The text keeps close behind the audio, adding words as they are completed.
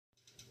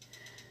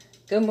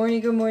Good morning,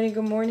 good morning,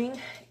 good morning.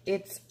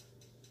 It's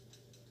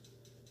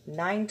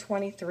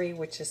 9:23,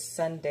 which is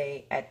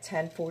Sunday at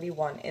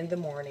 10:41 in the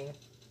morning.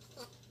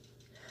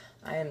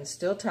 I am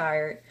still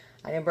tired.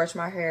 I didn't brush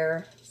my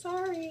hair.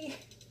 Sorry.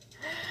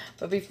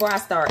 But before I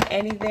start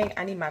anything,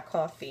 I need my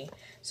coffee.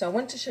 So I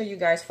want to show you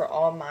guys for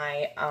all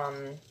my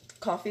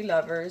coffee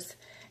lovers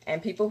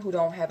and people who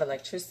don't have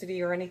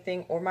electricity or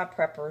anything, or my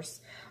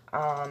preppers.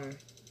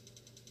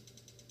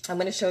 I'm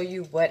going to show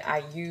you what I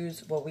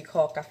use, what we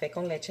call café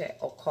con leche,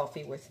 or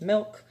coffee with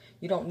milk.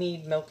 You don't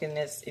need milk in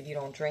this if you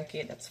don't drink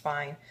it, that's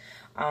fine.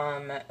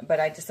 But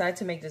I decided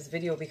to make this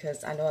video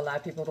because I know a lot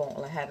of people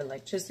don't have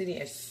electricity.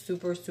 It's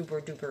super,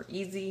 super duper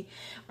easy.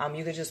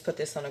 You could just put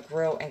this on a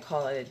grill and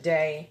call it a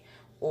day,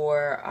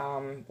 or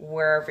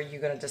wherever you're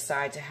going to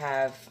decide to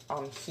have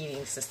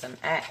heating system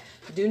at.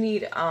 You do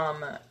need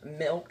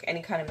milk,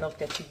 any kind of milk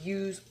that you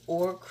use,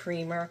 or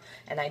creamer,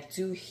 and I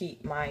do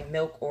heat my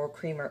milk or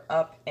creamer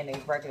up in a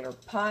regular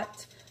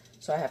pot.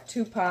 So I have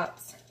 2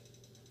 pots,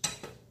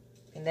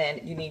 and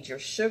then you need your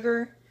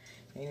sugar,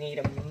 you need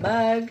a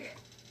mug,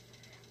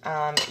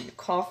 your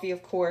coffee,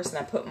 of course, and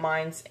I put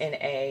mine in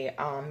a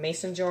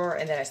mason jar,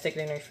 and then I stick it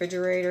in the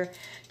refrigerator,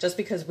 just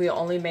because we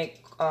only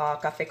make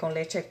café con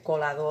leche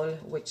colador,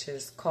 which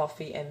is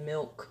coffee and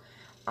milk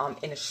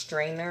in a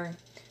strainer,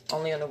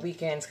 only on the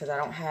weekends because I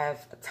don't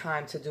have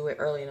time to do it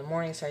early in the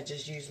morning, so I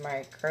just use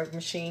my curve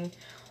machine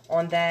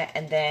on that.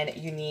 And then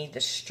you need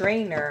the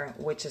strainer,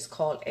 which is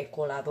called a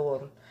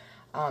colador.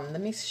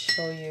 Let me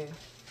show you.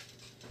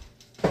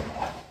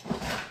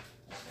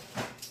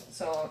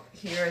 So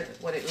here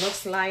what it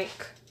looks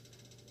like.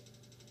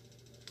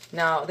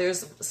 Now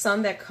there's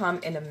some that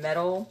come in a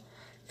metal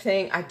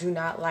thing. I do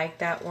not like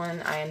that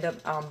one. I end up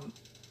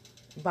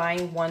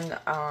buying one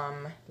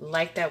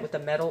like that with the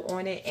metal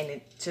on it, and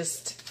it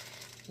just,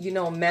 you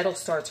know, metal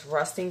starts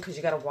rusting because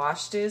you got to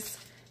wash this.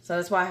 So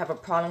that's why I have a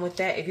problem with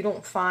that. If you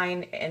don't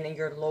find in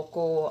your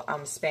local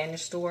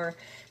Spanish store,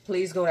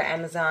 please go to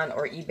Amazon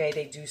or eBay.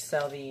 They do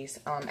sell these.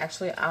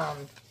 Actually,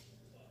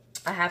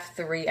 I have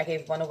 3. I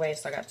gave 1 away,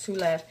 so I got 2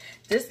 left.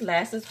 This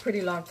lasts a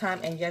pretty long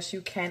time, and yes,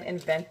 you can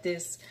invent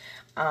this.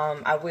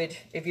 I would,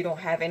 if you don't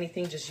have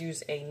anything, just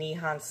use a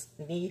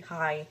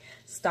knee-high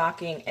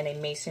stocking and a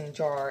mason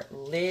jar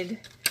lid.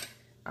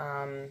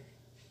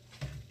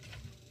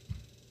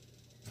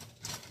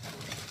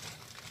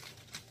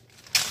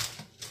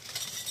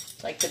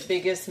 Like the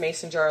biggest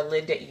mason jar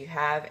lid that you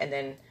have, and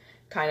then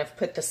kind of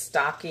put the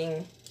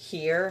stocking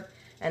here,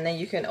 and then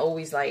you can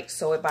always like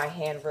sew it by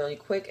hand really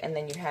quick, and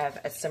then you have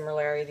a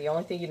similarity. The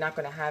only thing you're not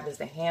going to have is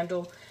the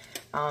handle,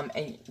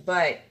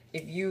 but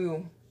if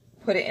you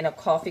put it in a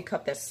coffee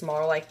cup that's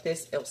smaller like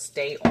this, it'll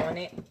stay on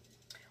it.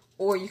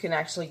 Or you can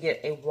actually get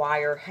a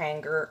wire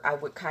hanger. I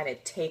would kind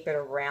of tape it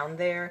around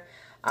there,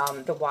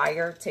 tape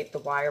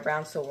the wire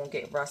around so it won't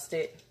get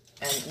rusted,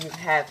 and you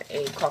have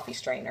a coffee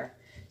strainer.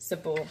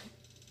 Simple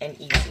and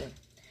easy.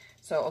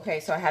 So okay,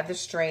 so I have the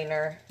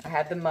strainer, I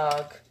have the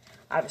mug,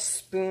 I have a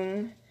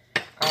spoon,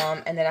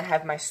 and then I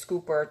have my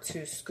scooper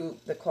to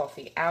scoop the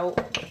coffee out,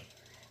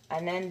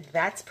 and then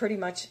that's pretty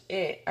much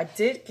it. I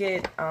did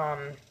get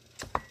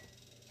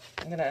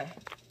I'm gonna,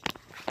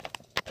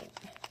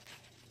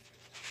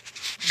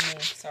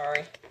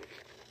 sorry,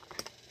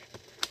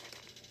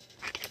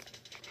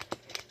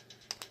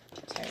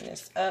 turn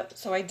this up.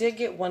 So I did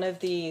get one of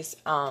these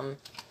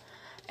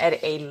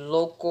at a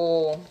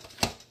local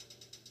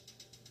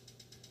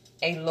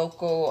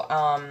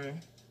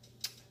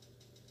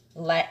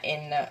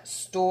Latin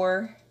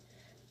store,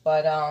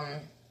 but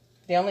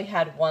they only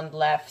had 1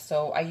 left.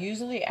 So I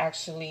usually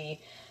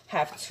actually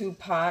have 2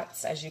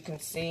 pots, as you can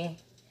see.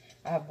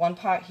 I have 1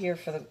 pot here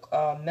for the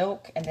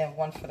milk, and then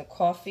 1 for the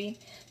coffee.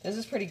 This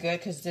is pretty good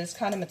because this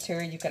kind of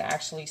material, you can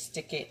actually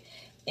stick it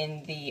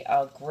in the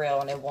grill,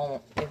 and it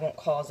won't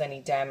cause any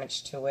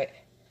damage to it.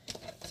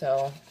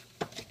 So,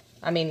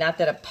 I mean, not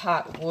that a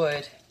pot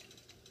would.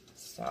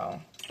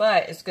 So,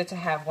 but it's good to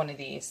have one of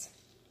these.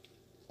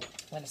 I'm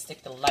going to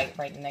stick the light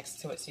right next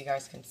to it so you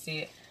guys can see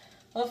it.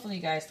 Hopefully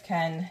you guys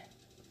can.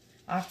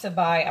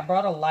 I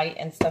brought a light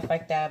and stuff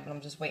like that, but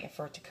I'm just waiting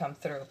for it to come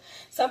through.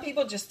 Some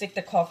people just stick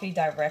the coffee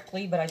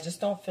directly, but I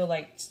just don't feel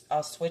like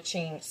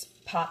switching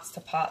pots to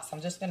pots.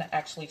 I'm just going to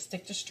actually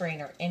stick the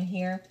strainer in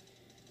here.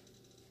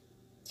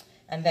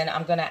 And then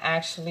I'm going to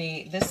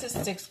actually, this is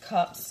 6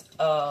 cups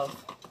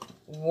of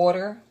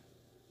water.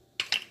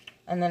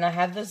 And then I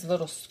have this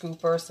little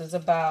scooper. So it's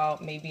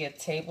about maybe a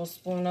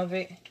tablespoon of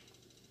it.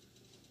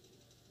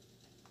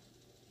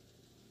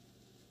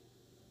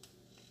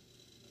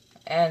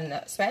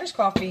 And Spanish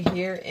coffee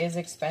here is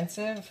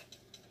expensive,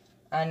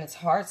 and it's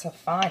hard to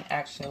find,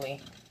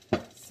 actually.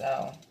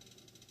 So,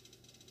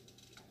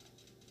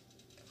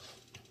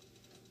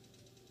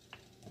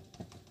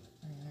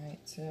 all right,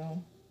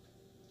 2.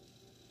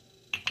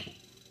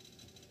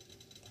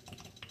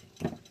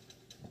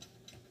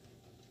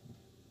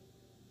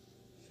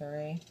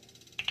 Three.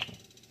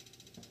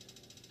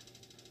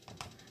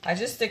 I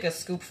just stick a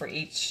scoop for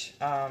each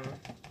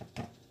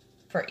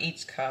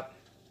cup.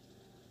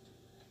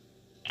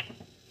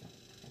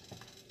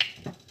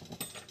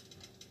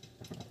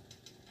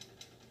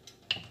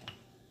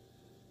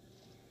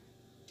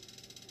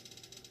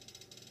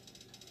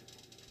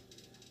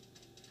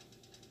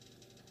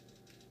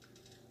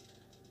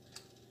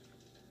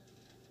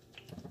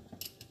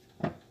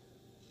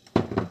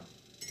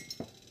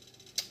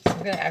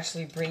 I'm going to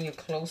actually bring you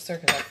closer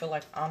because I feel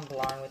like I'm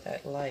blind with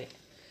that light.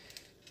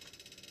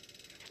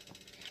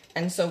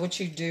 And so what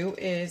you do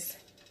is,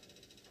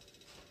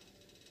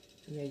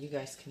 yeah, you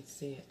guys can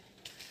see it.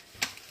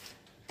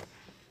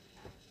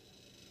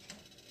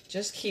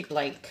 Just keep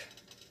like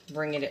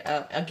bringing it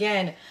up.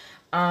 Again,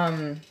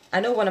 I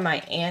know one of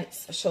my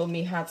aunts showed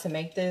me how to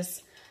make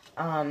this.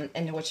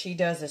 And what she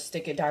does is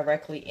stick it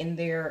directly in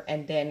there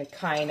and then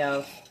kind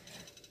of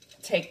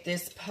take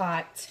this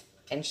pot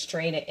and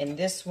strain it in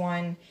this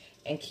one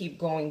and keep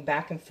going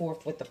back and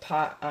forth with the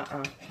pot.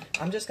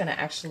 I'm just going to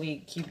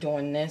actually keep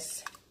doing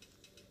this.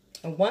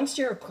 And once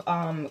your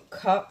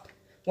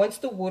once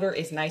the water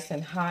is nice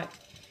and hot,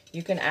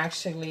 you can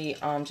actually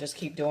just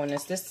keep doing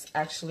this. This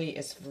actually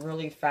is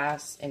really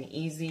fast and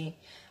easy.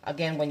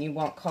 Again, when you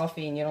want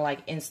coffee and you don't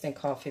like instant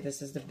coffee,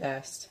 this is the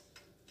best.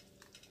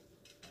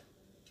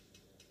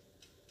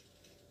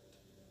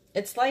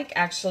 It's like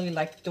actually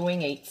like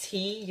doing a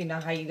tea. You know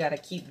how you got to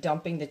keep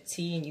dumping the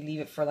tea and you leave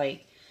it for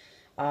like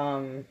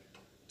 2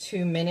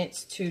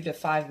 minutes, 2 to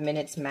 5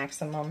 minutes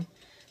maximum.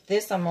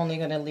 This I'm only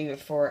going to leave it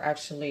for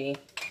actually,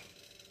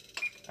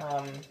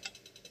 I'm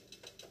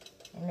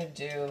going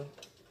to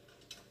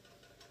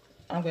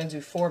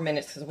do 4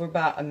 minutes because we're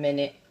about a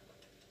minute.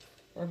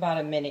 We're about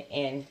a minute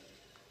in.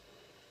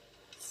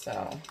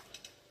 So,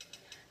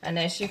 and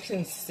as you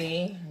can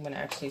see, I'm going to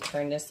actually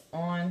turn this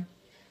on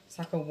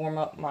so I can warm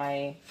up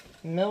my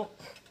milk.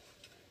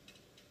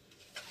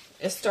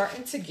 It's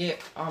starting to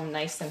get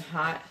nice and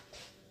hot.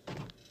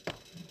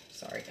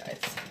 Sorry guys.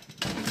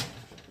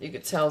 You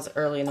could tell it's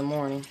early in the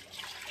morning.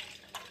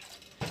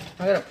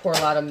 I'm going to pour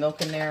a lot of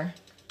milk in there.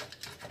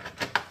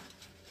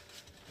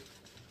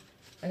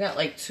 I got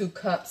like 2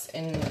 cups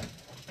in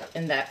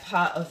that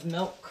pot of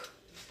milk.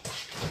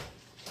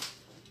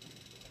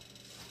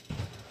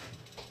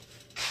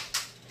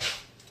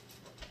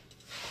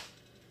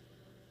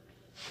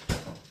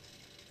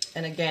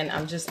 And again,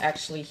 I'm just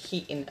actually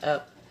heating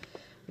up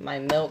my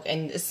milk.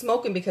 And it's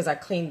smoking because I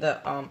cleaned the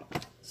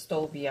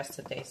stove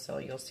yesterday. So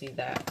you'll see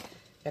that.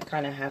 That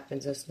kind of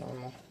happens as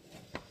normal.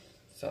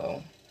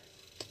 So,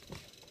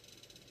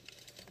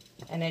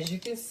 and as you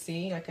can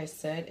see, like I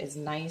said, it's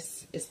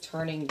nice. It's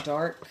turning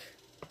dark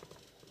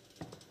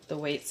the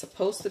way it's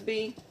supposed to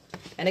be.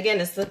 And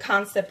again, it's the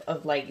concept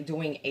of like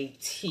doing a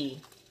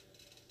tea.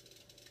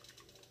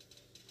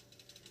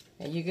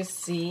 And you can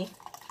see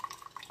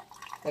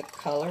the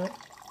color.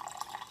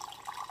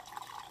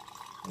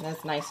 And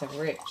that's nice and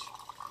rich.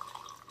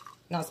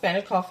 Now,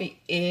 Spanish coffee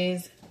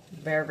is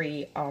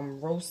very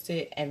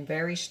roasted and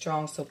very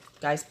strong. So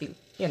guys, be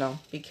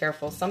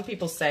careful. Some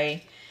people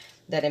say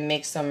that it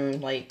makes them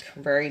like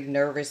very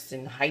nervous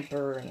and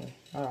hyper, and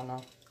I don't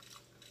know.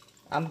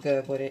 I'm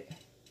good with it.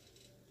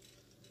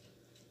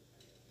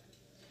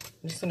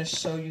 I'm just going to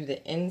show you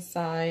the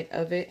inside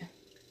of it.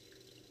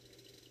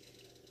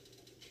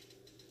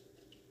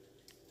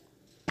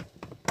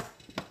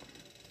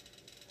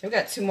 We've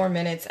got 2 more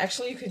minutes.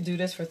 Actually, you could do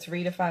this for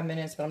 3 to 5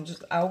 minutes, but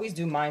I always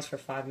do mine for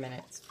 5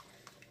 minutes.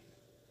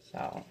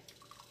 So.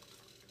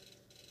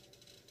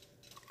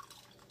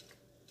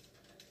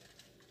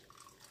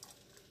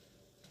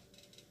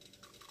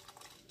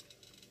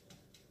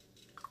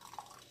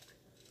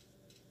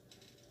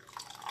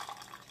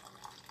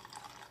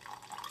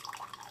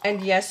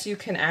 And yes, you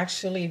can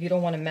actually, if you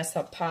don't want to mess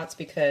up pots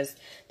because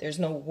there's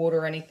no water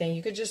or anything,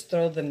 you could just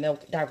throw the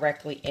milk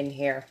directly in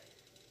here.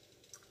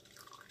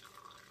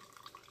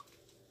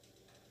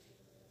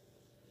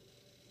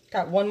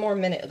 Got 1 more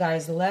minute,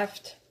 guys,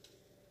 left.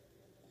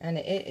 And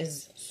it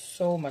is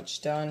so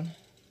much done.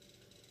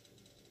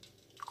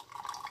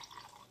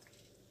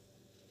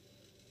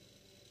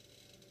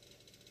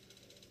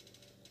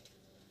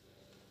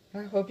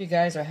 I hope you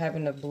guys are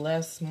having a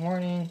blessed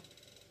morning.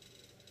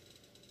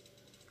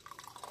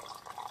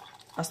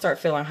 I'll start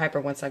feeling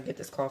hyper once I get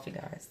this coffee,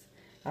 guys.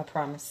 I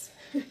promise.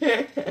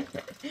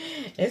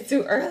 It's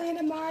too early in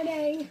the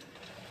morning.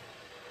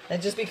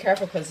 And just be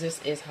careful because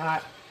this is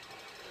hot.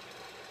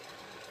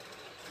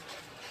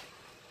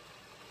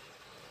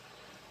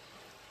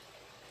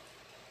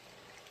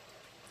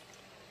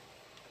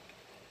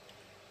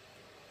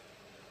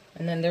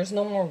 And then there's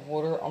no more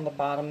water on the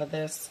bottom of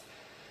this.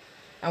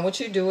 And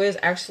what you do is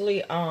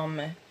actually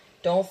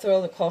don't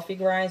throw the coffee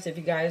grinds. If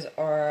you guys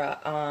are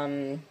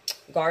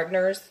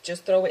gardeners,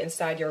 just throw it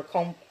inside your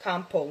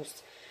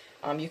compost.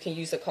 You can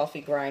use a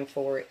coffee grind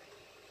for it.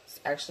 It's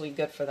actually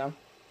good for them.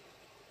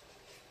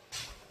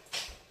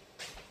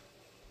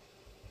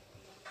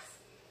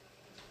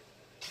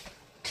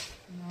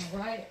 All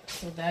right,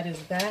 so that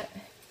is that.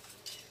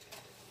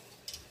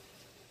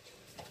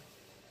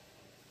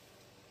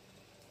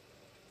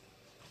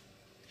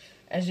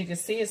 As you can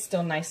see, it's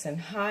still nice and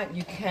hot.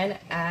 You can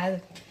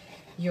add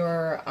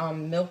your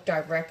milk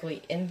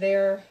directly in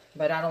there,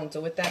 but I don't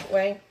do it that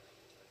way.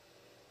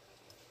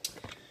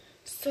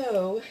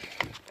 So,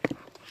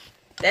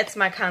 that's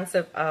my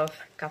concept of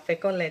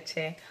café con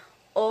leche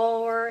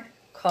or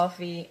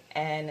coffee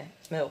and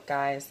milk,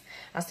 guys.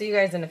 I'll see you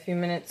guys in a few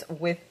minutes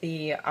with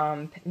the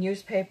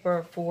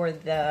newspaper for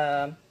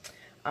the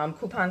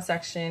coupon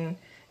section.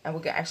 and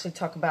we can actually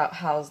talk about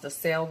how's the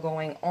sale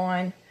going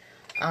on.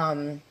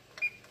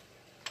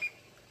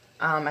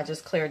 I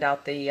just cleared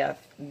out the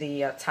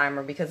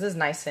timer because it's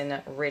nice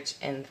and rich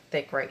and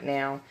thick right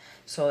now.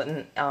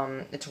 So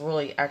it's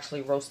really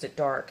actually roasted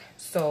dark.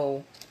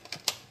 So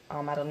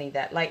I don't need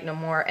that light no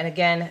more. And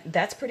again,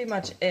 that's pretty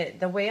much it.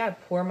 The way I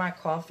pour my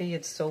coffee,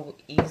 it's so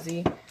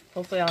easy.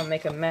 Hopefully I don't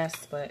make a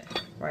mess, but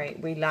right,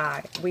 we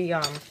lied.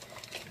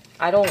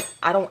 I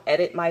don't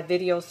edit my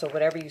videos, so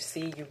whatever you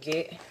see, you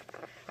get.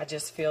 I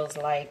just feels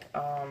like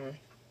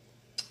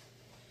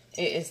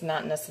it is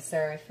not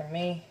necessary for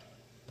me.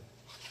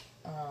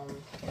 Let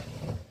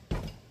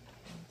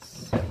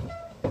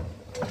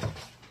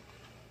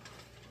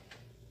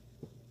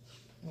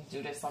me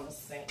do this on the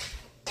sink.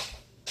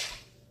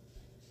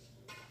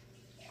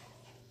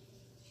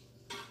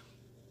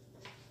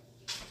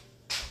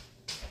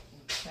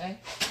 Okay.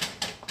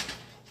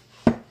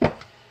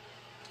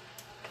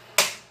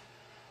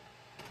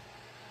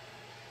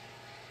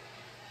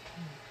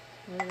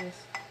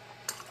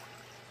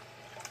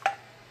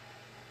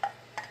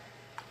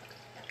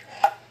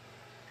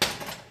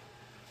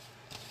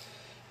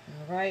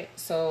 Alright,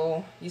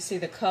 so you see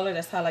the color,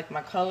 that's how I like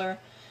my color.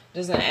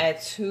 Doesn't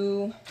add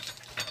too,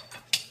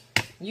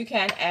 you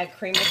can add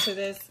creamer to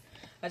this.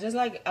 I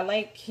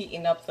like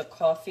heating up the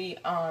coffee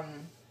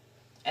and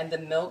the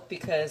milk,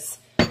 because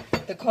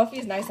the coffee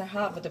is nice and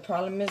hot, but the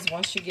problem is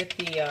once you get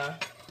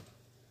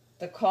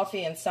the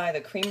coffee inside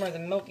the creamer or the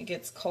milk, it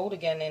gets cold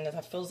again, and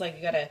it feels like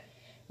you gotta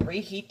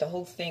reheat the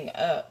whole thing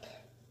up.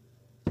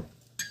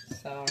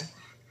 So,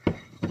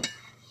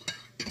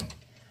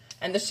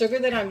 and the sugar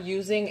that I'm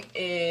using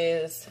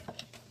is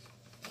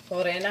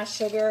Morena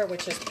sugar,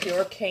 which is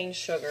pure cane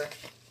sugar.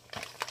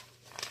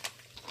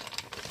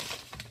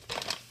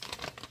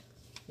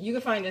 You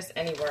can find this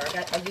anywhere.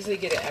 I usually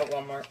get it at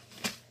Walmart.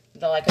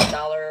 They're like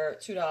 $1,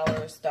 $2,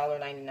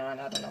 $1.99, I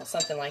don't know,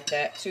 something like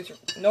that.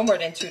 No more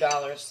than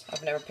 $2.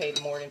 I've never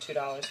paid more than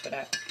 $2 for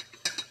that.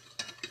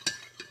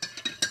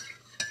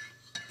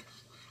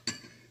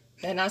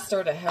 And I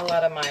stir the hell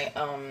out of my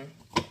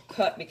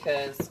cup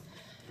because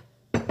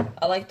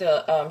I like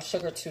the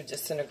sugar to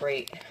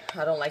disintegrate.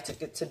 I don't like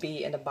it to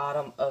be in the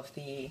bottom of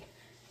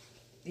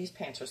these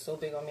pants are so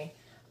big on me.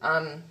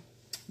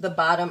 The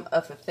bottom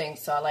of the thing,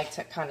 so I like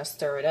to kind of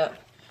stir it up.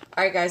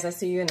 All right, guys, I'll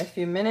see you in a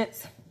few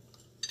minutes.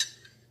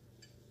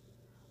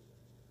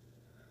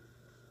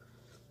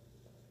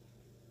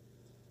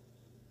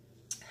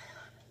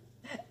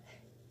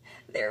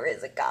 There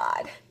is a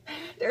God.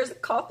 There's a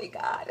coffee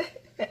God.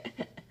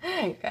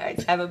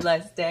 Guys, have a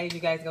blessed day. You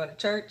guys go to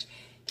church.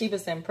 Keep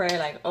us in prayer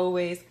like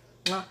always.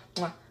 Mwah,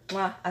 mwah,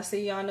 mwah. I'll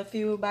see you on a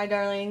few. Bye,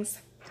 darlings.